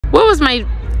Where was my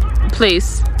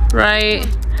place? Right,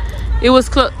 it was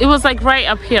like right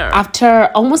up here.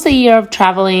 After almost a year of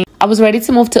traveling, I was ready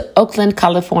to move to Oakland,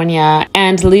 California,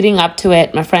 and leading up to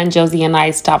it, my friend Josie and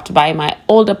I stopped by my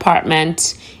old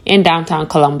apartment in downtown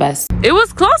Columbus. It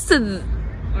was close to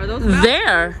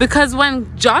there because when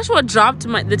Joshua dropped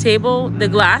the table, the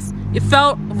glass, it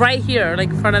fell right here, like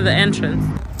in front of the entrance.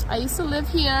 I used to live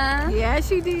here. Yeah,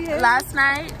 she did. Last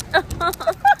night.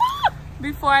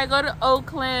 Before I go to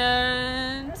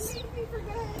Oakland.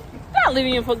 Not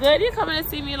leaving you for good. You're coming to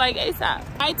see me like ASAP.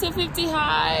 I-250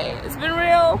 high. It's been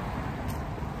real.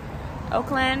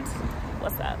 Oakland.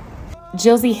 What's up?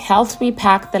 Josie helped me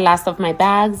pack the last of my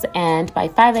bags, and by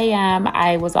 5 a.m.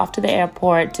 I was off to the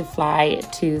airport to fly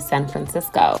to San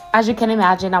Francisco. As you can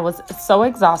imagine, I was so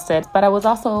exhausted, but I was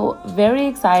also very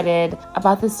excited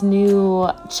about this new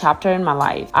chapter in my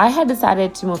life. I had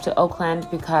decided to move to Oakland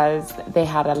because they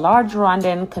had a large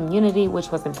Rwandan community,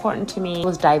 which was important to me. It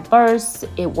was diverse,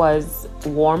 it was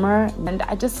warmer, and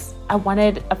I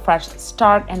wanted a fresh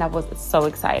start, and I was so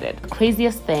excited. The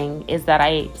craziest thing is that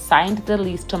I signed the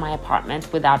lease to my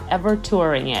apartment without ever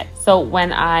touring it. So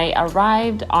when I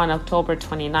arrived on October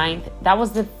 29th, that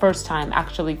was the first time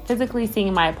actually physically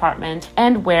seeing my apartment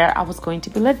and where I was going to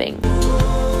be living.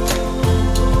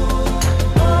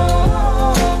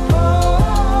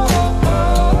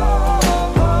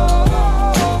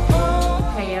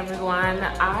 Hey everyone,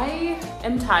 I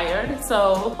am tired,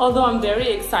 so although I'm very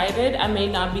excited, I may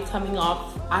not be coming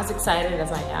off as excited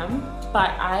as I am, but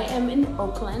I am in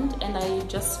Oakland and I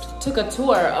just took a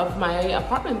tour of my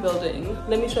apartment building.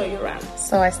 Let me show you around.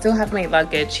 So I still have my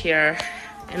luggage here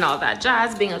and all that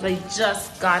jazz, being as I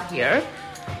just got here.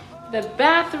 The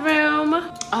bathroom,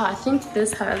 I think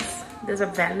there's a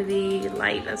vanity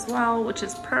light as well, which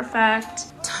is perfect.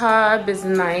 Tub is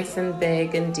nice and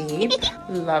big and deep.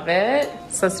 Love it.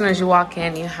 So as soon as you walk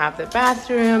in, you have the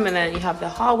bathroom, and then you have the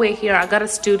hallway here. I got a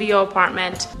studio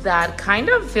apartment that kind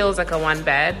of feels like a one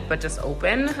bed, but just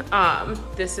open.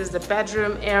 This is the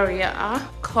bedroom area,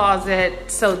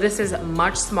 closet. So this is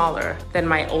much smaller than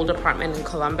my old apartment in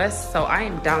Columbus. So I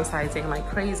am downsizing like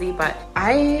crazy, but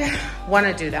I want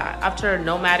to do that. After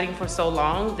nomading for so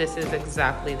long, this is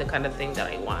exactly the kind of thing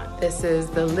that I want. This is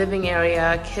the living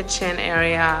area, kitchen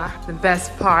area. The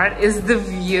best part is the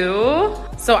view.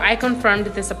 So I confirmed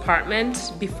this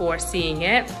apartment before seeing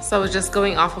it. So I was just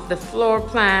going off of the floor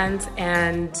plans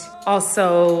and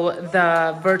also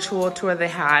the virtual tour they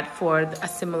had for a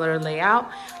similar layout.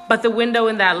 But the window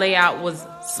in that layout was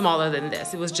smaller than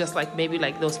this. It was just like maybe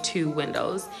like those two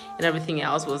windows, and everything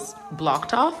else was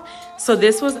blocked off. So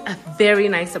this was a very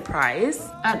nice surprise.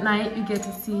 At night, you get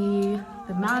to see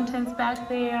the mountains back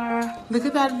there. Look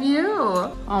at that view.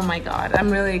 Oh my God, I'm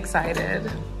really excited.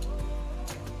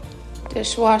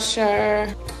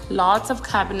 Dishwasher, lots of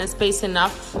cabinet space,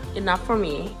 enough for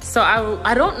me. So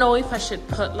I don't know if I should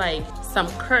put like some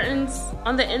curtains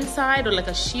on the inside or like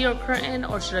a sheer curtain,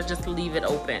 or should I just leave it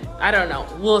open? I don't know,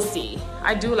 we'll see.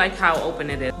 I do like how open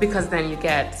it is because then you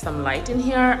get some light in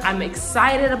here. I'm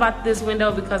excited about this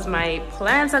window because my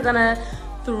plants are gonna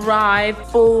thrive.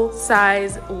 Full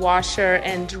size washer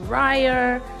and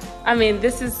dryer. I mean,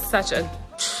 this is such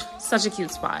a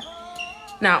cute spot.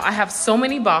 Now, I have so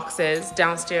many boxes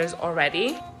downstairs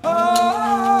already.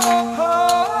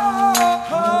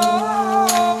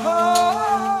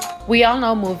 We all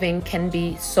know moving can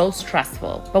be so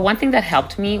stressful, but one thing that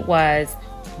helped me was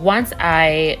once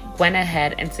I went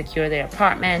ahead and secured the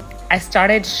apartment, I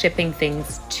started shipping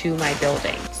things to my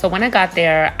building. So when I got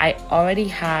there, I already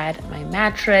had my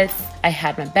mattress, I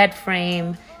had my bed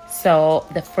frame. So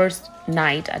the first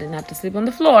night, I didn't have to sleep on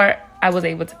the floor. I was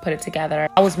able to put it together.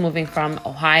 I was moving from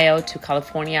Ohio to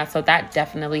California, so that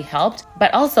definitely helped.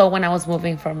 But also when I was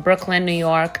moving from Brooklyn, New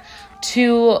York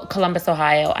to Columbus,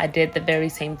 Ohio, I did the very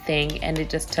same thing, and it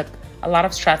just took a lot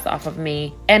of stress off of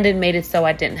me, and it made it so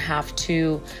I didn't have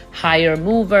to hire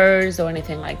movers or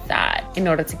anything like that in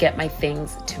order to get my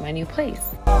things to my new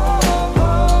place.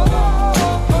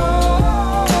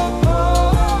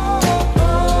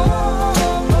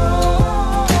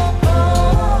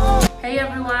 Hey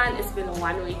everyone, it's been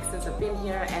 1 week since I've been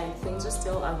here and things are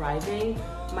still arriving.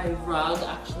 My rug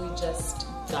actually just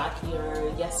got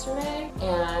here yesterday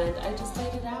and I just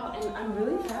laid it out and I'm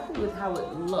really happy with how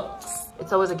it looks.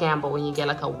 It's always a gamble when you get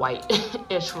like a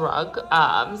white-ish rug.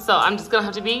 So I'm just gonna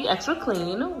have to be extra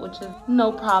clean, which is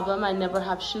no problem. I never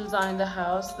have shoes on in the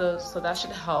house, so that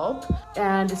should help.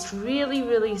 And it's really,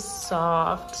 really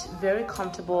soft, very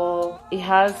comfortable. It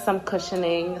has some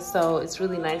cushioning, so it's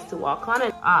really nice to walk on.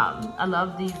 And I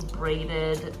love these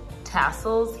braided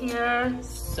tassels here,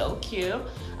 so cute.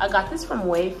 I got this from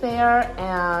Wayfair,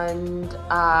 and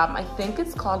I think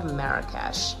it's called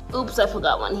Marrakesh. Oops, I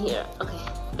forgot one here. Okay,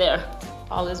 there,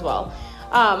 all is well.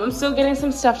 I'm still getting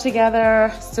some stuff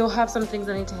together. Still have some things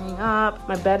I need to hang up.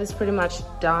 My bed is pretty much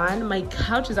done. My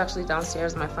couch is actually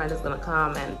downstairs. My friend is gonna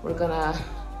come and we're gonna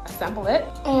assemble it.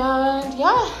 And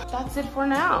yeah, that's it for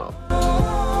now.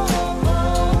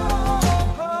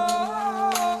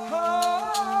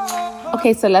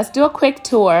 Okay, so let's do a quick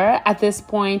tour. At this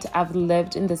point, I've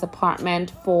lived in this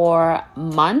apartment for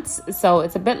months, so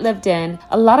it's a bit lived in.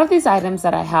 A lot of these items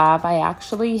that I have, I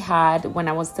actually had when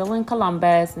I was still in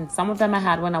Columbus, and some of them I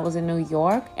had when I was in New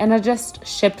York, and I just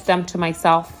shipped them to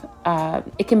myself.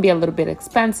 It can be a little bit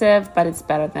expensive, but it's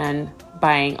better than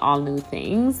buying all new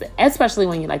things, especially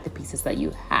when you like the pieces that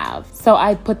you have. So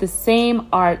I put the same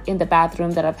art in the bathroom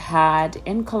that I've had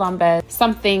in Columbus.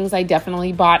 Some things I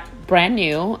definitely bought brand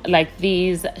new, like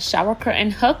these shower curtain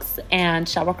hooks and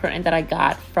shower curtain that I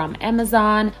got from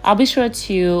Amazon. I'll be sure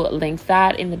to link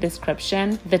that in the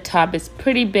description. The tub is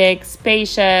pretty big,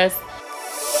 spacious.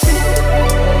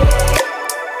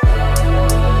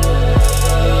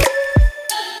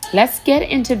 Let's get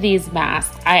into these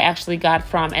masks I actually got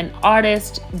from an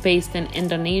artist based in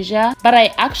Indonesia, but I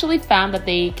actually found that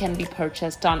they can be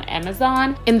purchased on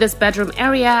Amazon. In this bedroom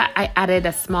area, I added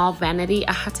a small vanity.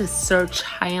 I had to search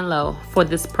high and low for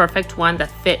this perfect one that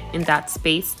fit in that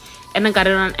space, and I got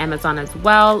it on Amazon as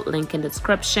well, link in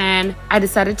description. I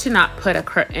decided to not put a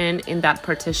curtain in that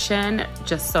partition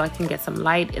just so I can get some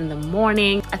light in the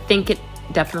morning. I think it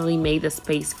definitely made the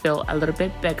space feel a little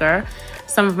bit bigger.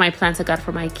 Some of my plants I got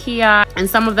from IKEA, and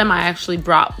some of them I actually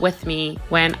brought with me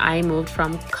when I moved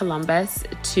from Columbus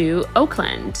to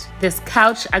Oakland. This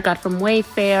couch I got from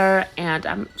Wayfair, and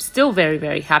I'm still very,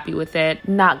 very happy with it.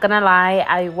 Not gonna lie,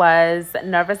 I was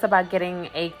nervous about getting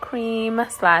a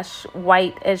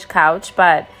cream/white-ish couch,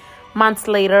 but months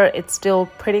later, it's still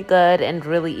pretty good and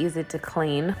really easy to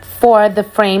clean. For the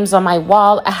frames on my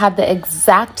wall, I had the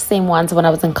exact same ones when I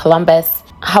was in Columbus.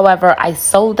 However, I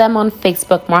sold them on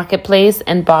Facebook Marketplace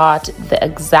and bought the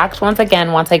exact ones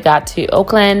again once I got to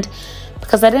Oakland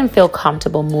because I didn't feel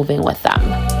comfortable moving with them.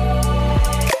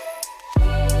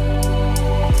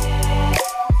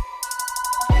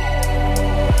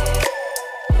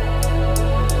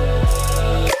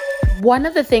 One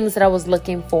of the things that I was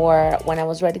looking for when I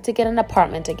was ready to get an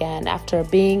apartment again after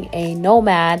being a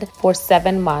nomad for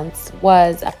 7 months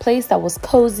was a place that was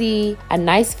cozy, a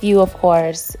nice view, of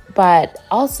course, but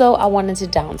also I wanted to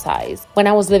downsize. When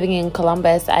I was living in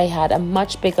Columbus, I had a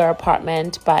much bigger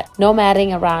apartment, but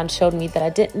nomading around showed me that I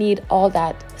didn't need all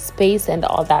that space and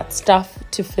all that stuff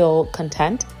to feel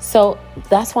content. So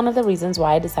that's one of the reasons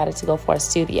why I decided to go for a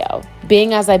studio.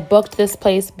 Being as I booked this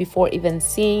place before even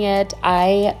seeing it,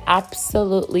 I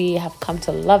absolutely have come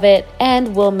to love it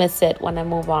and will miss it when I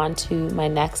move on to my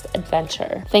next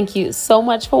adventure. Thank you so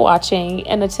much for watching,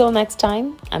 and until next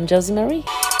time, I'm Josie Marie.